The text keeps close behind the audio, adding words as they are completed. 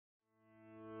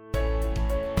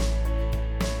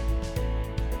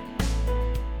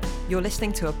You're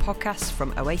listening to a podcast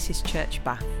from Oasis Church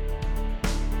Bath.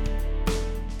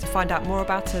 To find out more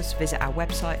about us, visit our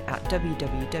website at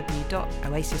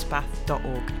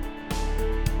www.oasisbath.org.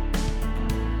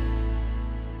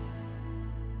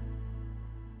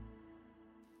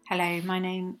 Hello, my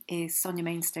name is Sonia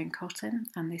Mainstone Cotton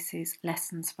and this is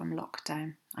Lessons from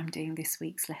Lockdown. I'm doing this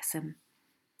week's lesson.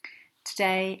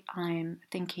 Today I'm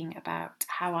thinking about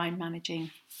how I'm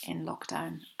managing in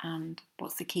lockdown and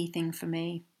what's the key thing for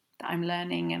me that I'm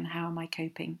learning and how am I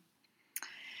coping.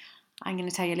 I'm going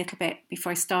to tell you a little bit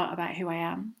before I start about who I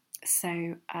am.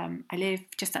 So I live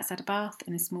just outside of Bath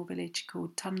in a small village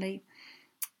called Tunley,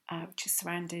 which is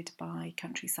surrounded by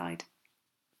countryside.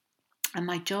 And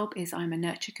my job is I'm a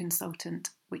nurture consultant,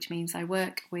 which means I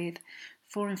work with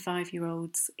 4 and 5 year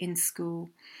olds in school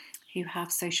who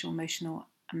have social, emotional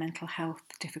and mental health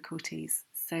difficulties.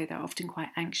 So they're often quite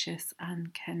anxious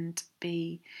and can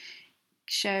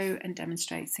show and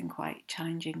demonstrate some quite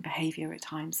challenging behaviour at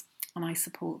times. And I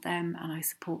support them and I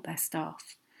support their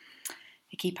staff.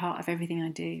 A key part of everything I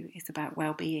do is about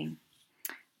well-being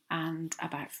and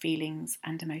about feelings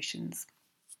and emotions.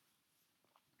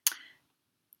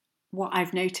 What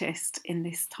I've noticed in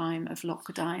this time of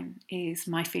lockdown is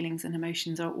my feelings and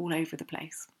emotions are all over the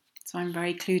place. So I'm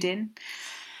very clued in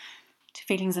to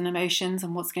feelings and emotions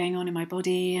and what's going on in my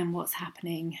body and what's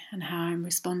happening and how I'm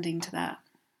responding to that.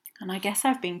 And I guess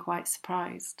I've been quite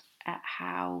surprised at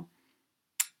how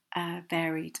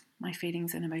varied my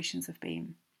feelings and emotions have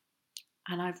been.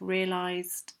 And I've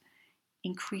realised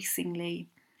increasingly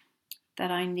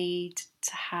that I need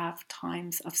to have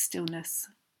times of stillness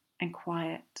and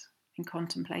quiet and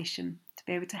contemplation to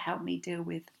be able to help me deal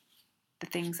with the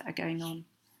things that are going on.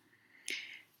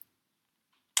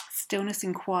 Stillness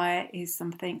and quiet is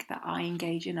something that I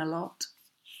engage in a lot.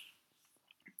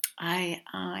 I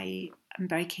am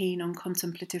very keen on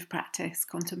contemplative practice,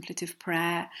 contemplative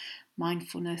prayer,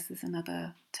 mindfulness is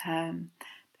another term.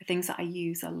 The things that I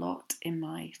use a lot in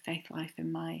my faith life,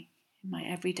 in my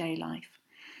everyday life,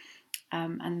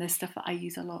 and the stuff that I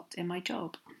use a lot in my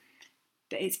job.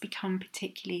 But it's become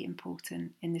particularly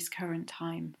important in this current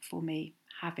time for me,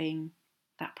 having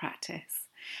that practice.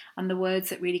 And the words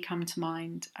that really come to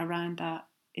mind around that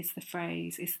is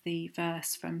the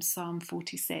verse from Psalm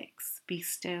 46, "Be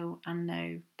still and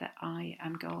know that I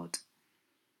am God."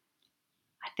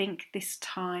 I think this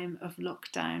time of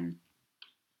lockdown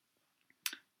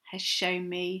has shown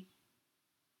me,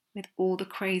 with all the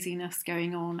craziness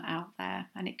going on out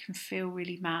there, and it can feel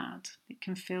really mad, it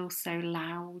can feel so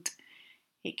loud,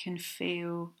 it can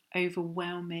feel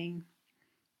overwhelming,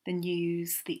 the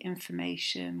news, the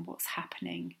information, what's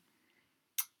happening,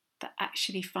 that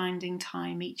actually finding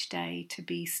time each day to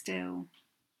be still,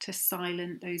 to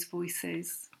silence those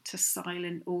voices, to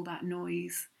silence all that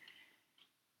noise,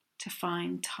 to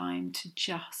find time to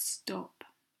just stop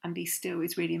and be still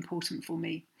is really important for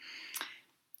me.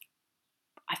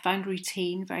 I found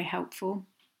routine very helpful.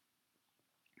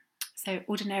 So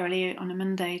ordinarily on a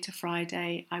Monday to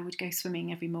Friday, I would go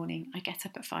swimming every morning. I get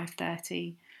up at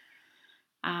 5:30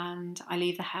 and I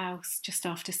leave the house just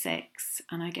after 6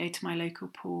 and I go to my local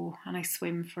pool and I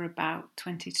swim for about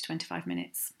 20 to 25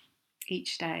 minutes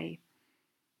each day.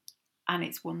 And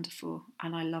it's wonderful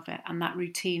and I love it. And that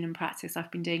routine and practice, I've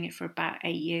been doing it for about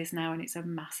 8 years now and it's a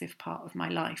massive part of my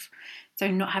life. So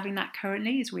not having that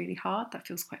currently is really hard. That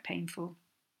feels quite painful.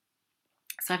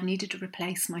 So I've needed to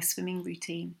replace my swimming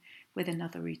routine with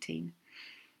another routine.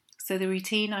 So the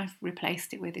routine I've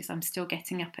replaced it with is I'm still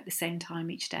getting up at the same time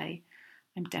each day.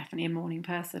 I'm definitely a morning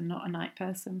person, not a night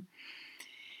person.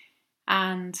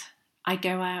 And I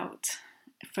go out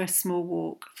for a small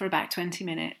walk for about 20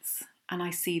 minutes and I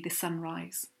see the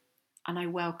sunrise and I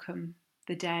welcome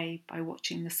the day by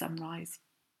watching the sunrise.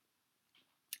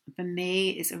 For me,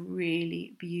 it's a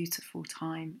really beautiful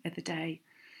time of the day.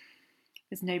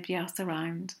 There's nobody else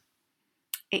around.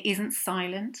 It isn't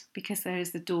silent because there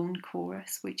is the dawn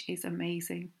chorus, which is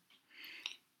amazing.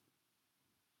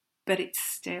 But it's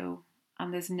still,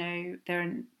 and there's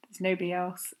nobody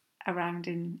else around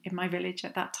in my village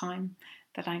at that time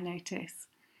that I notice.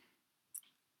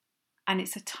 And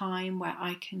it's a time where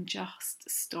I can just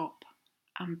stop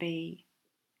and be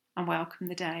and welcome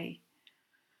the day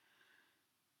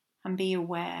and be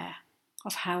aware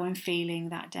of how I'm feeling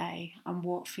that day and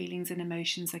what feelings and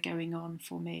emotions are going on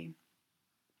for me.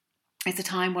 It's a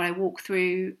time where I walk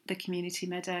through the community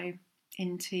meadow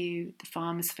into the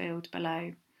farmer's field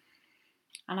below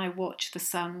and I watch the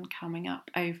sun coming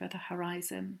up over the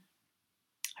horizon.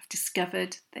 I've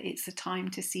discovered that it's a time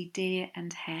to see deer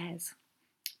and hares.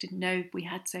 Didn't know we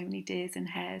had so many deers and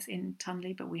hares in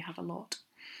Tunley, but we have a lot.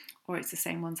 or it's the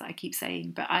same ones that I keep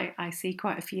saying, but I see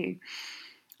quite a few,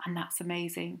 and that's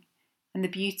amazing. And the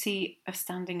beauty of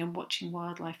standing and watching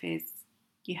wildlife is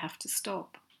you have to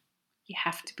stop, you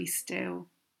have to be still,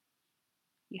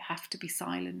 you have to be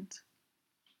silent.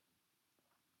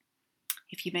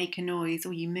 If you make a noise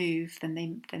or you move, then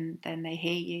they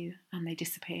hear you and they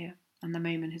disappear, and the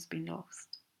moment has been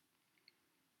lost.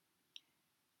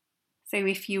 So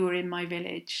if you were in my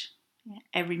village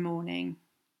every morning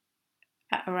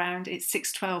at around, it's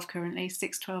 6:12 currently,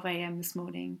 6:12 a.m. this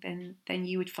morning, then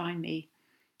you would find me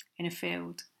in a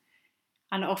field.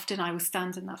 And often I will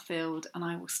stand in that field and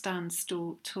I will stand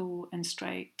tall and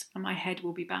straight, and my head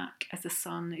will be back as the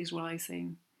sun is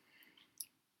rising.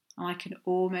 And I can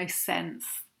almost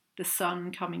sense the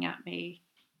sun coming at me.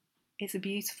 It's a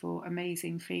beautiful,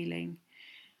 amazing feeling.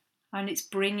 And it's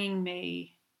bringing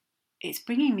me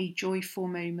joyful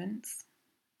moments.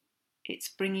 It's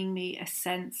bringing me a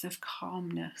sense of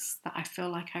calmness that I feel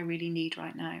like I really need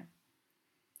right now.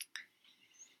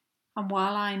 And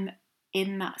while I'm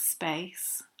in that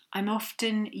space, I'm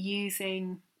often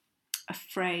using a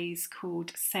phrase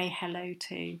called say hello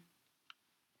to.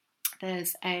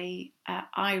 There's a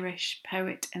Irish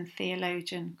poet and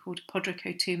theologian called Pádraig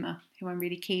Ó Tuama, who I'm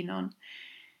really keen on.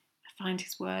 I find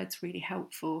his words really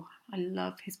helpful. I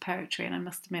love his poetry, and I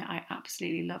must admit I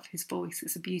absolutely love his voice.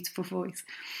 It's a beautiful voice.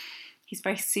 He's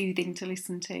very soothing to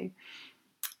listen to.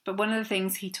 But one of the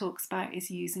things he talks about is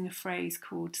using a phrase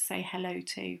called say hello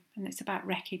to, and it's about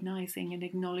recognising and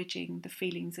acknowledging the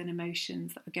feelings and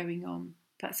emotions that are going on.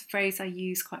 That's a phrase I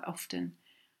use quite often.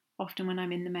 Often when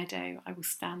I'm in the meadow, I will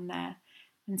stand there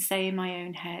and say in my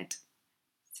own head,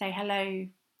 say hello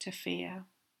to fear,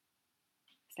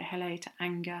 say hello to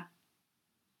anger,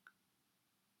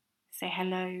 say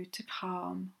hello to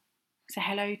calm, say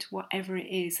hello to whatever it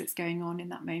is that's going on in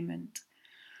that moment.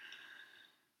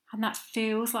 And that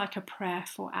feels like a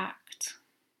prayerful act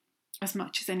as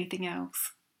much as anything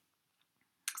else.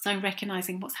 So I'm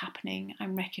recognising what's happening.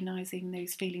 I'm recognising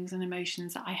those feelings and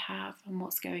emotions that I have and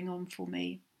what's going on for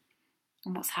me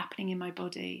and what's happening in my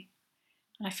body.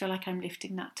 And I feel like I'm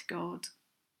lifting that to God.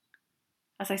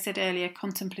 As I said earlier,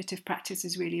 contemplative practice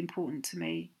is really important to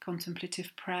me,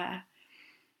 contemplative prayer.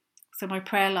 So my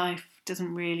prayer life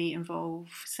doesn't really involve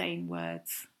saying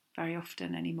words very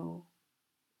often anymore.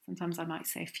 Sometimes I might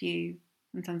say a few,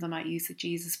 sometimes I might use the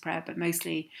Jesus prayer, but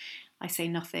mostly I say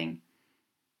nothing.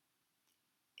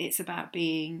 It's about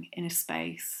being in a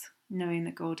space, knowing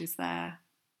that God is there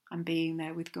and being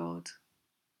there with God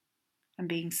and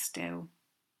being still.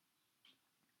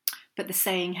 But the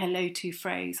saying hello to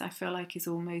phrase, I feel like, is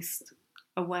almost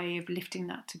a way of lifting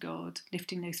that to God,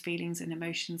 lifting those feelings and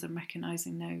emotions and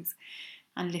recognising those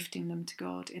and lifting them to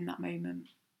God in that moment.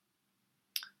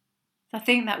 So I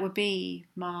think that would be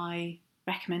my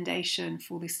recommendation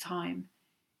for this time,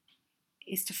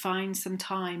 is to find some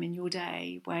time in your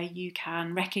day where you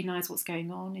can recognise what's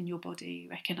going on in your body,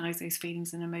 recognise those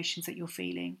feelings and emotions that you're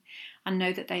feeling, and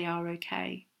know that they are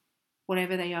okay,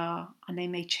 whatever they are, and they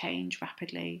may change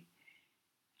rapidly,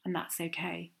 and that's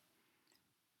okay.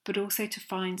 But also to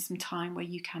find some time where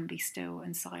you can be still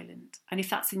and silent. And if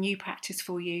that's a new practice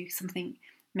for you, something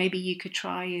maybe you could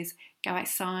try is go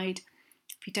outside.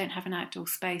 If you don't have an outdoor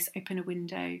space, open a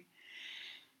window,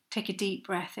 take a deep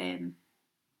breath in,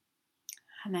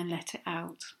 and then let it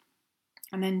out.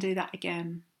 And then do that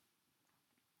again.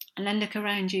 And then look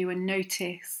around you and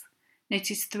notice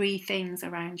 3 things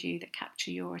around you that capture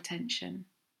your attention.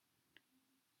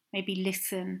 Maybe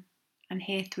listen and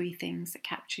hear 3 things that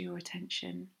capture your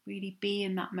attention. Really be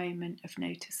in that moment of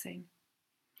noticing.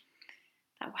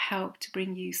 That will help to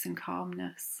bring you some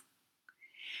calmness.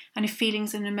 And if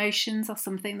feelings and emotions are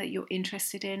something that you're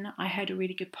interested in, I heard a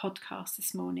really good podcast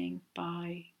this morning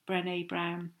by Brené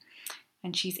Brown,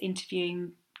 and she's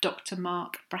interviewing Dr.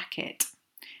 Mark Brackett.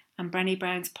 And Brené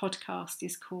Brown's podcast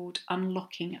is called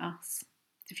Unlocking Us.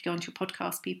 So if you go onto your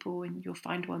podcast, people, and you'll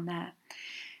find one there.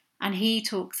 And he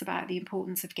talks about the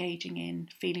importance of gauging in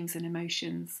feelings and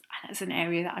emotions. And that's an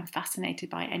area that I'm fascinated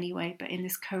by anyway, but in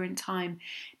this current time,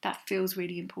 that feels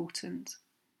really important.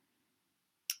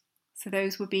 So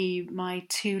those would be my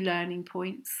 2 learning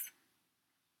points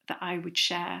that I would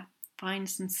share. Find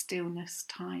some stillness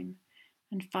time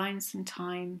and find some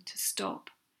time to stop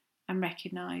and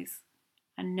recognise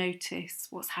and notice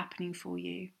what's happening for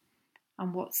you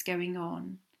and what's going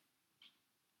on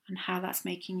and how that's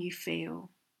making you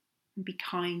feel. And be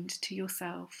kind to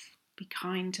yourself, be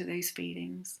kind to those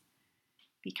feelings,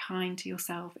 be kind to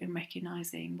yourself in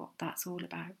recognising what that's all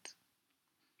about.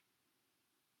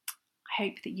 I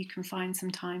hope that you can find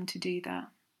some time to do that.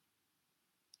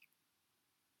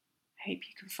 I hope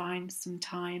you can find some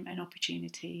time and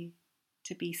opportunity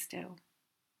to be still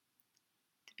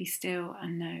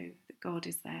and know that God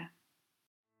is there.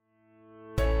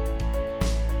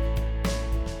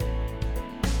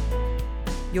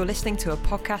 You're listening to a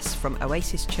podcast from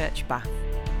Oasis Church Bath.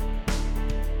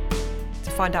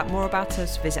 To find out more about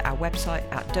us, visit our website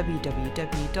at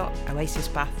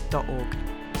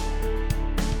www.oasisbath.org.